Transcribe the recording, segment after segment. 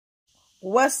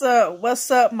What's up?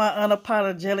 What's up, my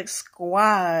Unapologetic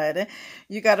Squad?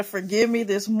 You got to forgive me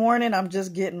this morning. I'm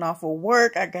just getting off of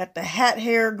work. I got the hat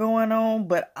hair going on,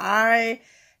 but I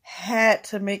had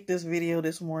to make this video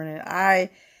this morning.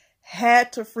 I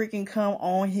had to freaking come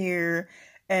on here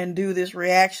and do this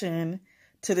reaction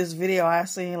to this video I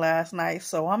seen last night.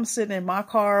 So I'm sitting in my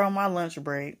car on my lunch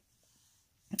break,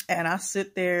 and I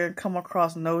sit there and come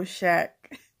across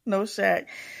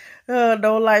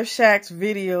NoLifeShaq's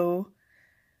video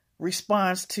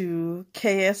response to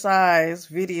KSI's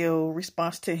video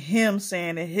response to him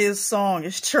saying that his song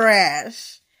is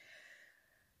trash.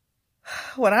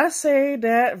 When I say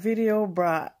that video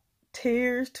brought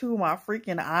tears to my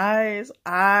freaking eyes,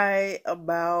 I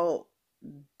about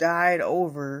died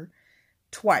over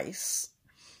twice.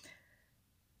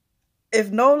 If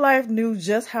No Life knew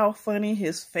just how funny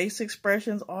his face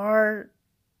expressions are,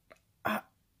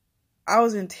 I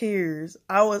was in tears.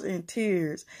 I was in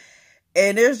tears.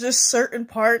 And there's just certain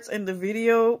parts in the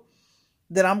video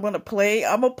that I'm going to play.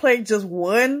 I'm going to play just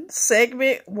one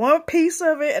segment, one piece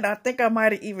of it. And I think I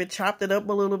might have even chopped it up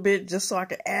a little bit just so I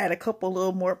could add a couple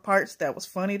little more parts that was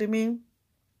funny to me.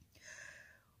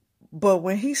 But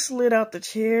when he slid out the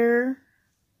chair,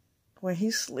 put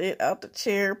his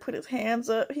hands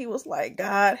up, he was like,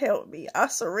 "God help me, I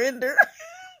surrender."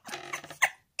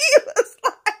 He was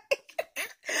like,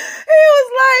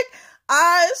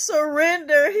 "I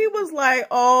surrender." He was like,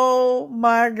 "Oh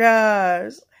my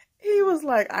gosh." He was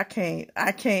like, I can't.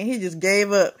 He just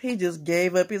gave up. He's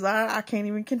like, I can't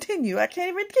even continue.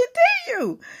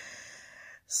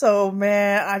 So,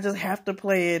 man, I just have to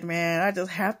play it, man. I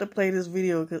just have to play this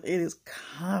video because it is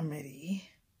comedy.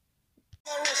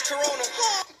 Corona.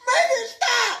 Make it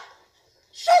stop!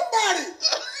 Somebody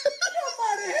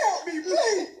help me,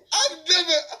 please.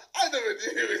 I never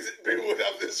knew people would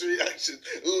have this reaction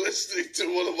listening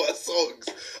to one of my songs.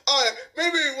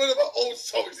 Maybe one of my old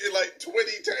songs in like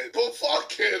 2010, but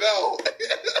fucking hell.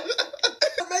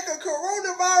 Make a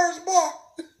coronavirus bar.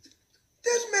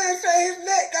 This man say his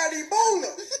neck got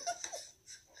Ebola.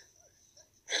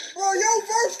 Bro, your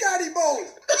verse got Ebola.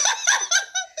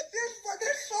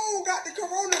 This song got the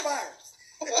coronavirus.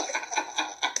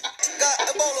 Got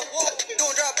Ebola,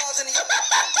 doing drop balls in the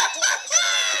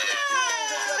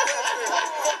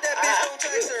fuck that bitch, don't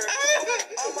text her.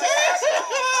 I'm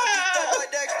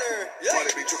like Dexter.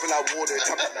 Money be dripping out water.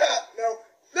 No.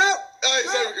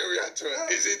 He's never gonna react to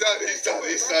it. Is he done? He's done.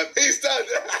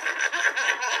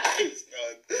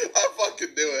 I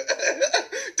fucking knew it.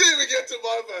 Didn't even get to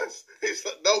my verse. He's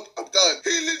like, nope, I'm done.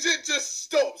 He legit just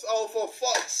stops. Oh, for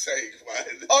fuck's sake,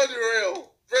 man.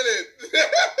 Unreal. Brilliant.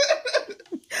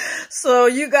 So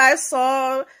you guys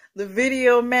saw the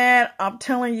video, man. I'm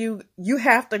telling you, you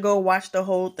have to go watch the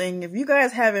whole thing. If you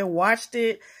guys haven't watched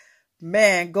it,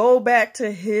 man, go back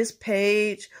to his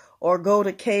page or go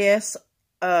to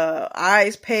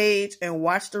KSI's page and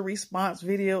watch the response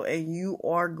video, and you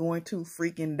are going to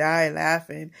freaking die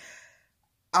laughing.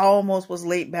 I almost was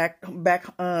late back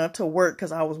to work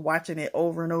because I was watching it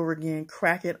over and over again,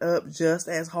 cracking up just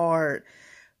as hard.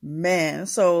 Man,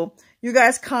 so you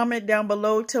guys comment down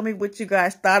below. Tell me what you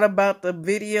guys thought about the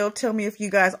video. Tell me if you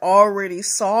guys already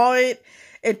saw it,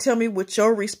 and tell me what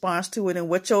your response to it and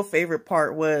what your favorite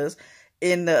part was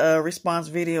in the response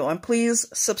video. And please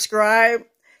subscribe,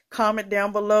 comment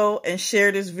down below, and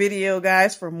share this video,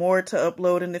 guys, for more to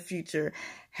upload in the future.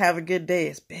 Have a good day.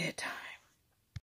 It's bedtime.